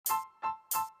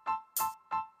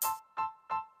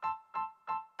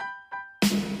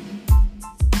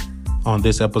On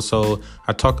this episode,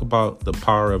 I talk about the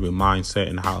power of your mindset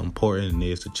and how important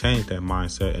it is to change that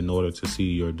mindset in order to see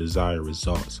your desired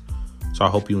results. So I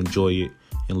hope you enjoy it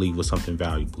and leave with something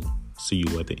valuable. See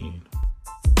you at the end.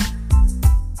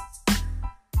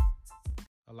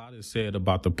 A lot is said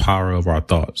about the power of our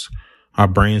thoughts. Our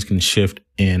brains can shift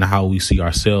in how we see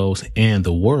ourselves and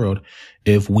the world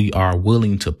if we are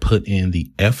willing to put in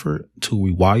the effort to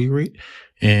rewire it.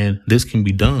 And this can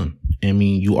be done. I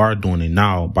mean, you are doing it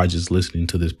now by just listening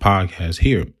to this podcast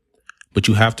here. But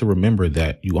you have to remember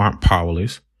that you aren't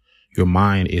powerless. Your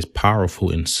mind is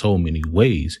powerful in so many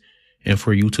ways. And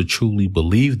for you to truly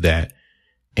believe that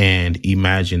and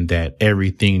imagine that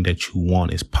everything that you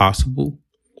want is possible,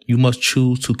 you must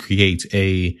choose to create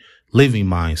a living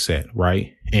mindset,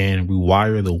 right? And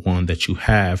rewire the one that you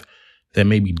have that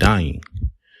may be dying.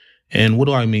 And what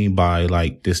do I mean by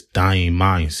like this dying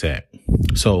mindset?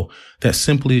 So that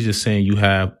simply is just saying you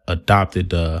have adopted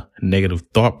the negative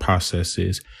thought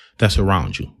processes that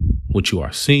surround you. What you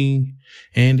are seeing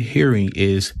and hearing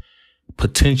is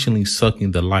potentially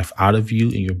sucking the life out of you,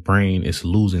 and your brain is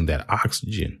losing that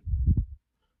oxygen.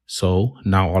 So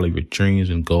now all of your dreams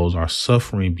and goals are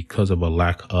suffering because of a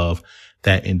lack of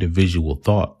that individual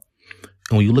thought.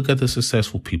 And when you look at the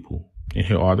successful people and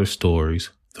hear all their stories,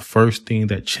 the first thing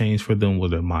that changed for them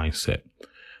was their mindset.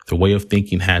 Their way of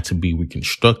thinking had to be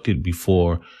reconstructed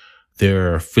before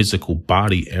their physical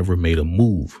body ever made a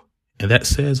move. And that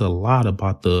says a lot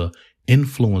about the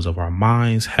influence of our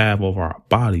minds have over our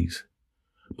bodies.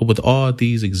 But with all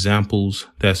these examples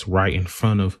that's right in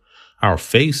front of our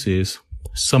faces,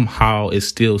 somehow it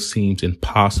still seems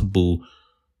impossible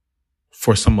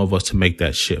for some of us to make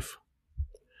that shift.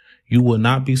 You will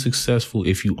not be successful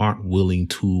if you aren't willing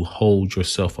to hold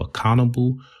yourself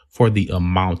accountable for the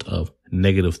amount of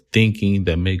negative thinking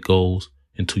that may go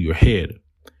into your head.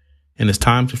 And it's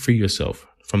time to free yourself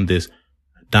from this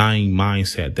dying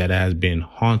mindset that has been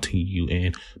haunting you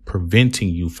and preventing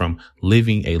you from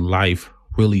living a life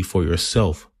really for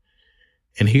yourself.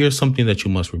 And here's something that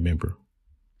you must remember.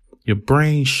 Your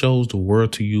brain shows the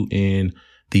world to you in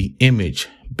the image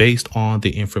based on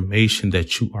the information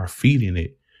that you are feeding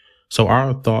it. So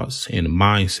our thoughts and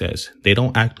mindsets, they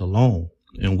don't act alone,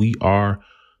 and we are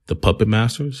the puppet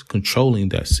masters controlling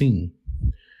that scene.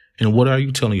 And what are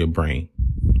you telling your brain?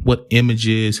 What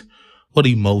images, what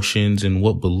emotions, and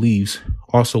what beliefs,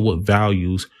 also what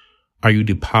values are you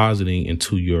depositing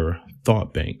into your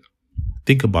thought bank?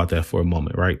 Think about that for a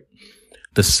moment, right?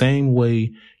 The same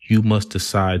way you must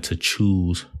decide to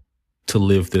choose to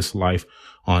live this life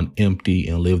on empty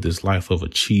and live this life of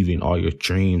achieving all your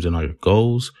dreams and all your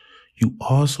goals, you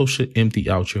also should empty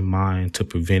out your mind to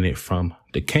prevent it from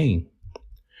decaying.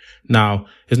 Now,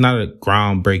 it's not a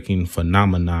groundbreaking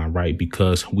phenomenon, right?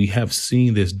 Because we have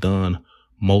seen this done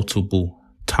multiple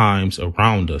times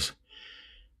around us.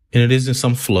 And it isn't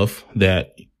some fluff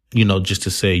that, just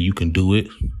to say you can do it.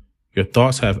 Your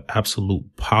thoughts have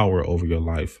absolute power over your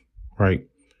life, right?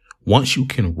 Once you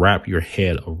can wrap your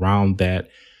head around that,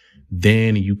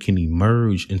 then you can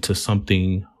emerge into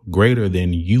something greater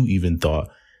than you even thought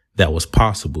that was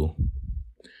possible.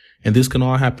 And this can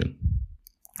all happen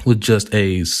with just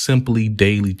a simply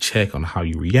daily check on how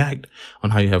you react, on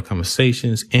how you have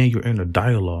conversations, and your inner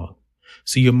dialogue.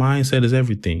 See, your mindset is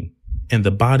everything, and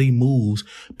the body moves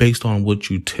based on what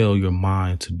you tell your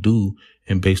mind to do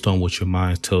and based on what your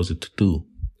mind tells it to do.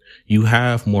 You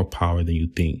have more power than you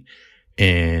think,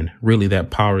 and really that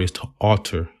power is to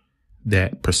alter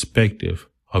that perspective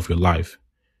of your life.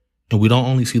 And we don't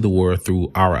only see the world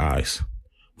through our eyes.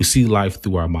 We see life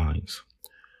through our minds.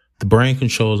 The brain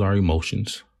controls our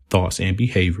emotions, thoughts, and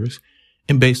behaviors,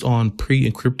 and based on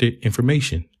pre-encrypted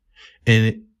information.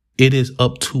 And it is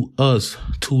up to us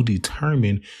to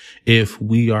determine if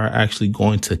we are actually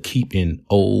going to keep an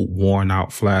old, worn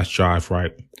out flash drive,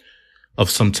 right, of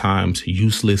sometimes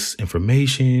useless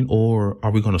information, or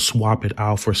are we going to swap it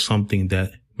out for something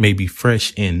that may be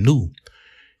fresh and new?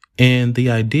 And the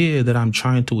idea that I'm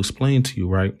trying to explain to you,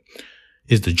 right,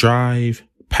 is the drive,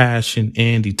 passion,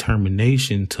 and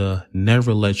determination to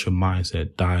never let your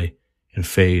mindset die and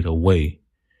fade away.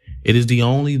 It is the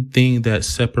only thing that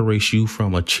separates you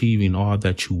from achieving all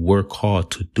that you work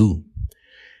hard to do.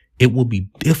 It will be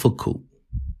difficult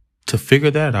to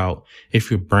figure that out if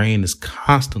your brain is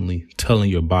constantly telling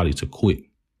your body to quit.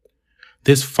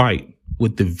 This fight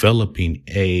with developing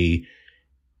a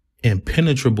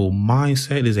impenetrable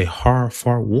mindset is a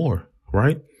hard-fought war,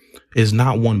 right? It's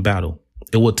not one battle.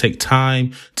 It will take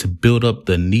time to build up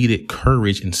the needed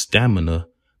courage and stamina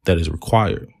that is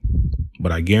required.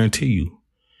 But I guarantee you,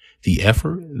 the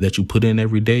effort that you put in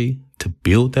every day to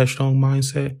build that strong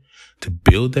mindset, to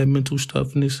build that mental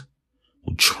toughness,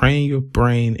 will train your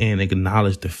brain and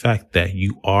acknowledge the fact that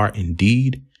you are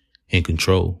indeed in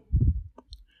control.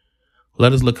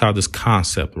 Let us look how this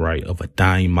concept, right, of a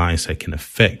dying mindset can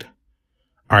affect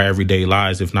our everyday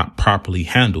lives if not properly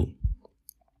handled.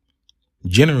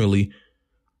 Generally,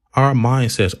 our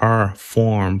mindsets are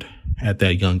formed at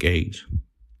that young age.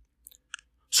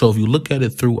 So if you look at it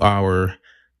through our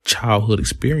childhood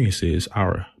experiences,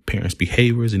 our parents'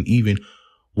 behaviors, and even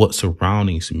what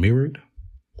surroundings mirrored,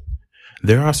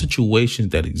 there are situations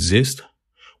that exist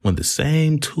when the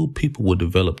same two people will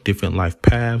develop different life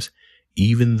paths,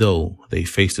 even though they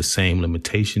face the same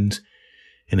limitations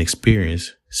and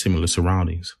experience similar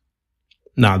surroundings.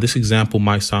 Now, this example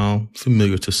might sound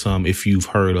familiar to some if you've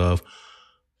heard of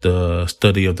the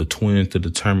study of the twins to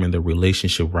determine the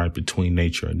relationship right between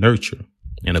nature and nurture.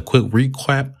 And a quick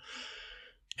recap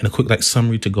and a quick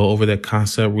summary to go over that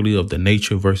concept really of the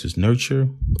nature versus nurture.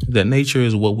 That nature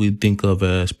is what we think of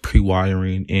as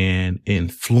pre-wiring and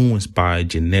influenced by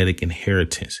genetic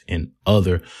inheritance and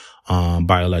other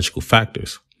biological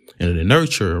factors. And the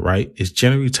nurture, right, is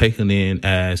generally taken in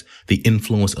as the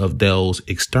influence of those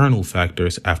external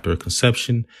factors after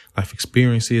conception, life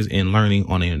experiences, and learning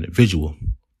on an individual.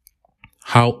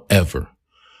 However,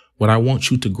 what I want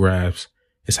you to grasp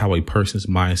is how a person's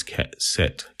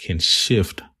mindset can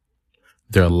shift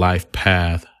their life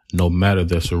path, no matter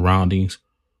their surroundings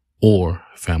or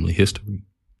family history.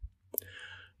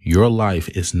 Your life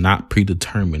is not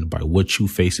predetermined by what you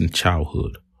face in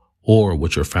childhood or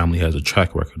what your family has a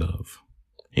track record of.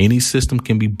 Any system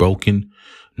can be broken.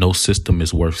 No system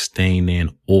is worth staying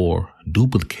in or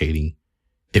duplicating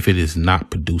if it is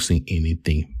not producing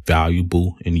anything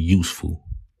valuable and useful.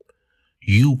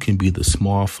 You can be the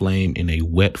small flame in a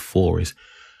wet forest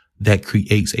that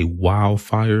creates a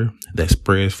wildfire that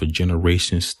spreads for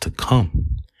generations to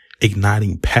come,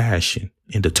 igniting passion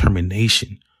and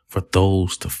determination for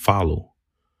those to follow.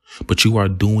 But you are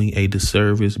doing a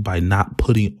disservice by not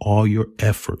putting all your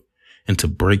effort into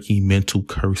breaking mental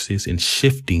curses and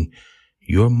shifting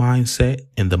your mindset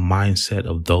and the mindset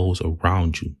of those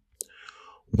around you.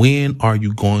 When are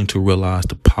you going to realize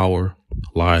the power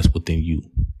lies within you?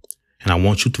 And I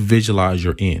want you to visualize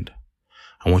your end.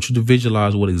 I want you to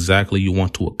visualize what exactly you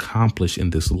want to accomplish in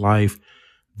this life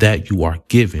that you are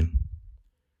given.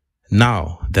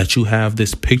 Now that you have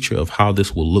this picture of how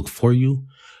this will look for you,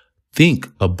 think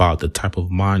about the type of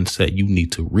mindset you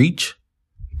need to reach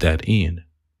that end.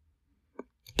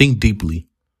 Think deeply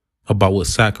about what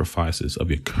sacrifices of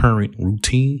your current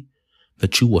routine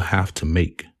that you will have to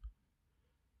make.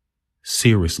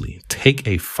 Seriously, take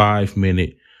a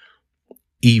 5-minute,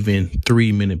 even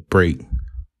 3-minute break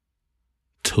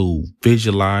to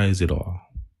visualize it all.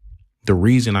 The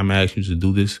reason I'm asking you to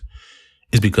do this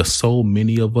is because so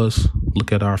many of us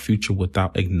look at our future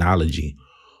without acknowledging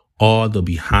all the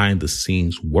behind the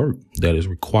scenes work that is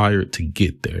required to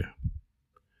get there.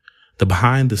 The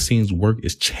behind the scenes work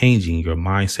is changing your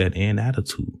mindset and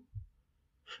attitude.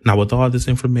 Now, with all this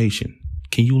information,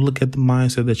 can you look at the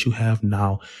mindset that you have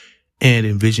now and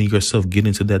envision yourself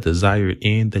getting to that desired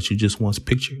end that you just once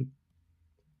pictured?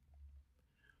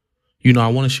 You know, I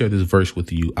want to share this verse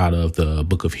with you out of the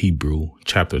book of Hebrew,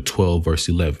 chapter 12, verse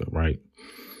 11, right?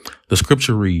 The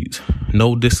scripture reads,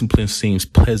 "No discipline seems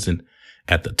pleasant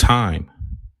at the time,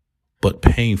 but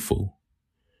painful.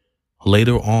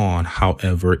 Later on,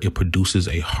 however, it produces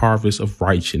a harvest of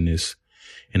righteousness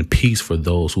and peace for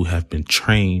those who have been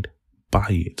trained by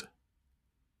it."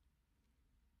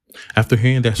 After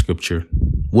hearing that scripture,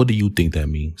 what do you think that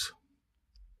means?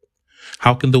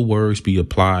 How can the words be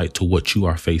applied to what you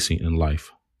are facing in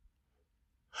life?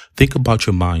 Think about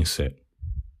your mindset.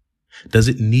 Does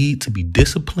it need to be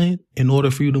disciplined in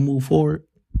order for you to move forward?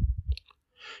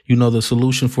 You know, the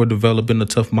solution for developing a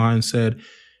tough mindset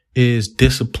is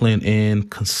discipline and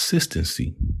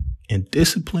consistency. And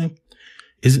discipline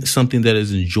isn't something that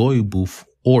is enjoyable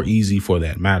or easy for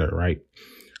that matter, right?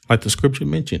 Like the scripture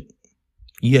mentioned,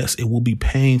 yes, it will be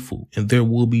painful, and there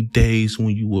will be days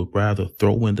when you would rather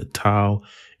throw in the towel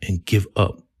and give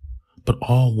up. But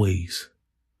always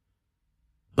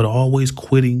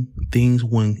quitting things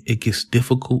when it gets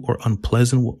difficult or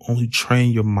unpleasant will only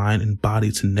train your mind and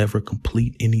body to never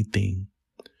complete anything.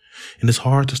 And it's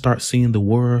hard to start seeing the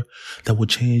world that will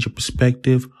change your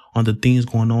perspective on the things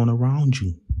going on around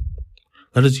you.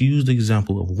 Let us use the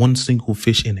example of one single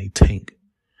fish in a tank.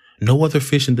 No other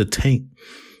fish in the tank,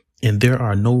 and there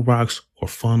are no rocks or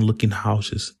fun-looking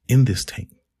houses in this tank.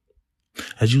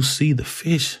 As you see, the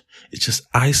fish is just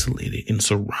isolated and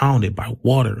surrounded by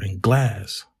water and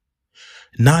glass.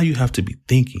 Now you have to be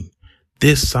thinking,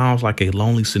 this sounds like a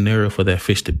lonely scenario for that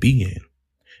fish to be in.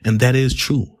 And that is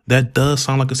true. That does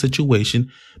sound like a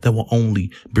situation that will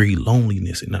only breed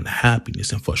loneliness and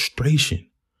unhappiness and frustration.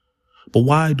 But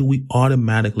why do we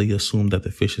automatically assume that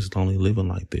the fish is lonely living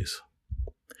like this?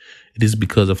 It is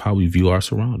because of how we view our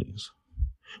surroundings.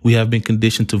 We have been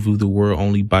conditioned to view the world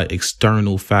only by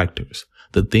external factors.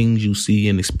 The things you see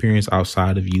and experience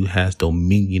outside of you has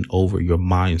dominion over your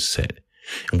mindset.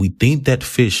 And we think that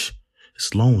fish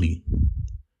is lonely.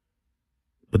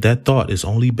 But that thought is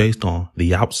only based on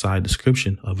the outside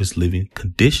description of its living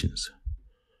conditions.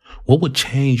 What would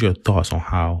change your thoughts on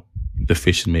how the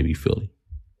fish may be feeling?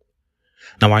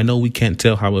 Now, I know we can't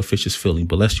tell how a fish is feeling,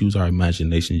 but let's use our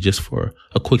imagination just for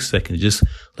a quick second.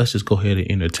 Let's just go ahead and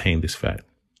entertain this fact.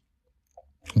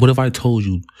 What if I told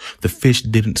you the fish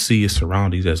didn't see its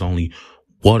surroundings as only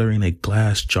water in a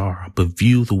glass jar, but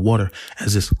view the water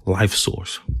as its life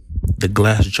source, the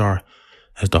glass jar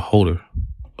as the holder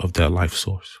of that life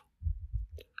source?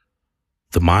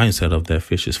 The mindset of that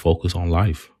fish is focused on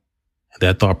life.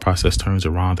 That thought process turns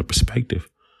around the perspective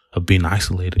of being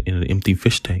isolated in an empty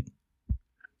fish tank.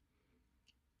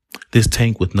 This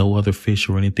tank with no other fish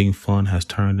or anything fun has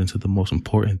turned into the most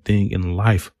important thing in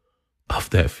life of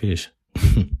that fish.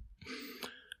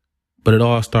 But it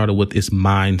all started with its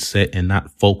mindset and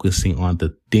not focusing on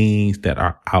the things that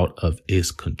are out of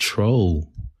its control.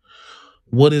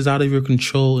 What is out of your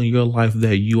control in your life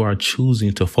that you are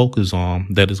choosing to focus on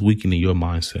that is weakening your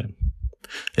mindset?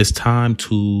 It's time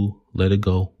to let it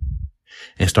go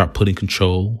and start putting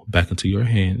control back into your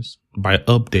hands by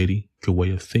updating your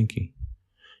way of thinking.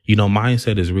 You know,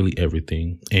 mindset is really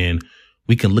everything, and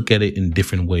we can look at it in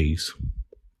different ways.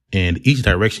 And each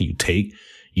direction you take,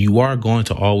 you are going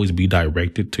to always be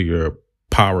directed to your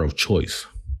power of choice.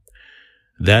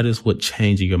 That is what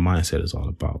changing your mindset is all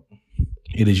about.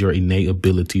 It is your innate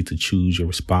ability to choose your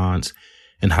response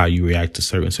and how you react to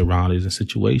certain surroundings and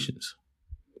situations.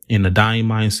 In the dying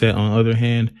mindset, on the other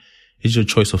hand, is your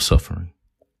choice of suffering.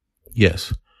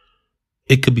 Yes,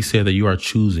 it could be said that you are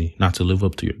choosing not to live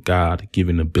up to your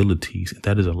God-given abilities.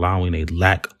 That is allowing a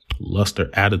lackluster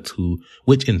attitude,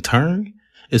 which in turn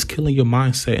is killing your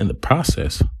mindset in the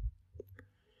process.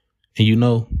 And you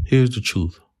know, here's the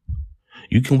truth.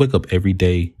 You can wake up every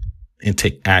day and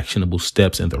take actionable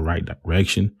steps in the right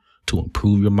direction to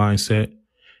improve your mindset.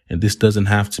 And this doesn't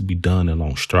have to be done in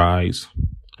long strides.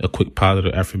 A quick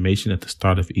positive affirmation at the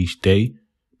start of each day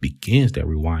begins that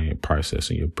rewiring process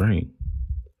in your brain.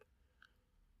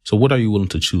 So what are you willing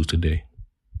to choose today?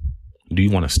 Do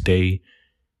you want to stay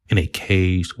in a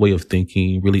caged way of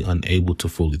thinking, really unable to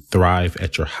fully thrive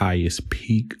at your highest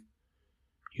peak?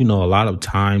 You know, a lot of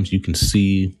times you can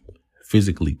see,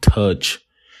 physically touch,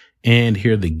 and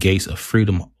hear the gates of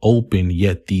freedom open,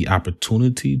 yet the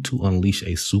opportunity to unleash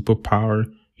a superpower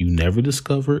you never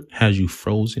discovered has you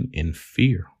frozen in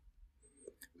fear.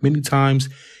 Many times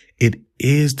it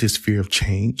is this fear of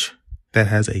change that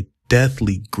has a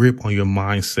deathly grip on your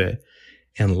mindset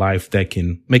and life that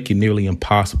can make it nearly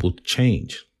impossible to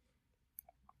change.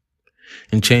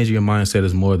 And changing your mindset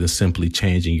is more than simply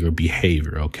changing your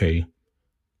behavior, okay?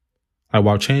 Like,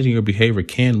 while changing your behavior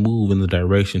can move in the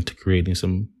direction to creating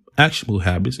some actionable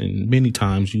habits, and many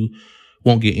times you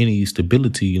won't get any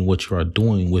stability in what you are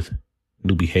doing with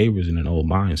new behaviors in an old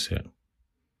mindset.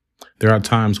 There are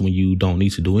times when you don't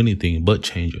need to do anything but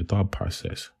change your thought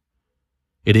process.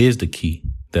 It is the key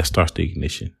that starts the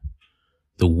ignition,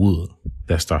 the wood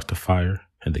that starts the fire,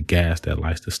 and the gas that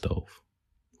lights the stove.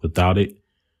 Without it,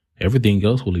 everything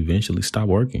else will eventually stop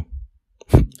working.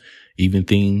 Even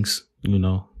things,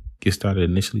 get started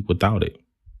initially without it.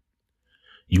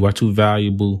 You are too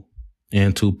valuable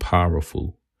and too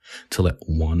powerful to let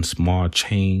one small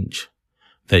change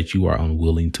that you are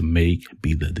unwilling to make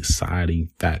be the deciding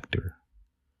factor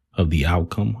of the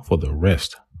outcome for the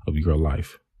rest of your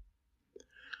life.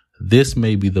 This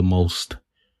may be the most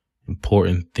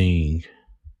important thing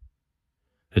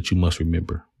that you must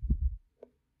remember.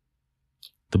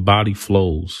 The body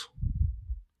flows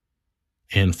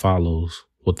and follows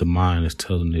what the mind is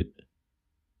telling it.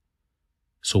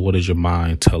 So what is your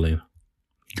mind telling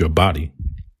your body?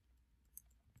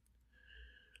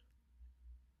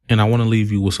 And I want to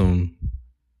leave you with some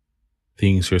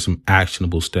things here, some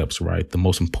actionable steps, right? The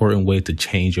most important way to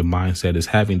change your mindset is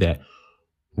having that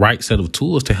right set of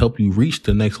tools to help you reach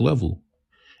the next level.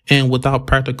 And without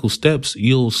practical steps,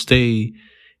 you'll stay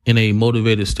in a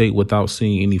motivated state without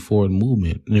seeing any forward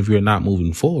movement. And if you're not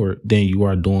moving forward, then you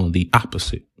are doing the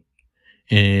opposite.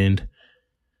 And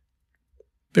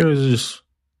there's just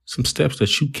some steps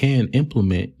that you can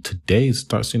implement today to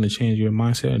start seeing a change in your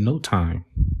mindset in no time.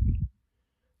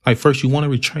 Like, first, you want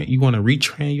to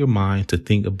retrain your mind to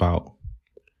think about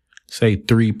Say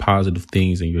 3 positive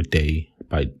things in your day.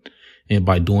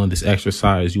 By doing this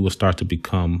exercise, you will start to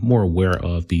become more aware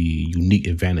of the unique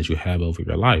advantage you have over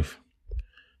your life.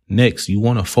 Next, you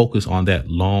want to focus on that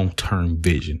long-term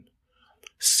vision.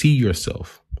 See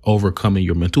yourself overcoming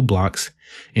your mental blocks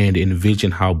and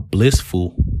envision how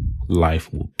blissful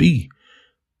life will be.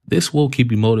 This will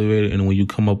keep you motivated and when you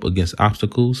come up against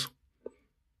obstacles.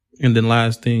 And then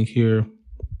last thing here,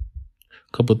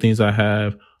 a couple of things I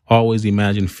have. Always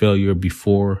imagine failure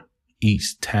before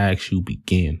each task you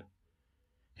begin.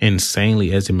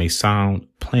 Insanely as it may sound,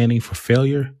 planning for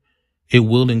failure, it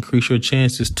will increase your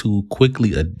chances to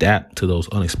quickly adapt to those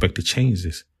unexpected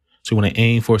changes. So you want to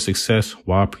aim for success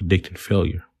while predicting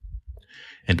failure.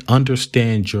 And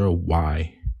understand your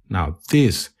why. Now,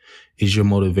 this is your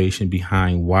motivation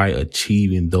behind why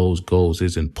achieving those goals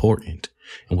is important.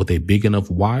 And with a big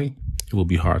enough why, it will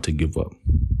be hard to give up.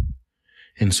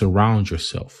 And surround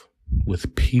yourself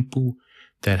with people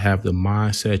that have the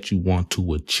mindset you want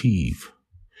to achieve.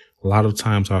 A lot of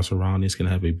times our surroundings can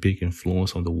have a big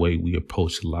influence on the way we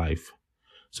approach life.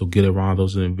 So get around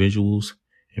those individuals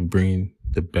and bring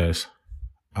the best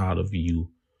out of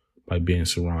you by being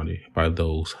surrounded by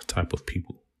those type of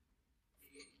people.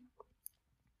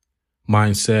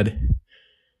 Mindset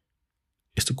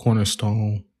is the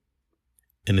cornerstone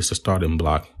and it's a starting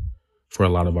block for a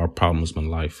lot of our problems in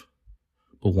life.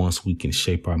 But once we can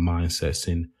shape our mindsets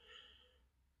and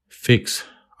fix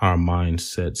our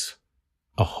mindsets,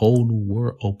 a whole new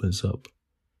world opens up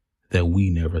that we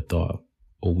never thought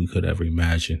or we could ever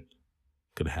imagine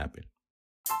could happen.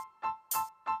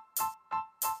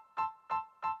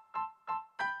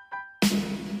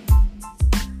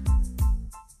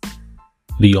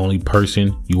 The only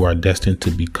person you are destined to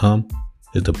become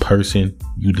is the person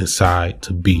you decide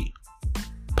to be.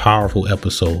 Powerful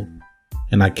episode,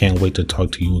 and I can't wait to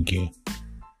talk to you again.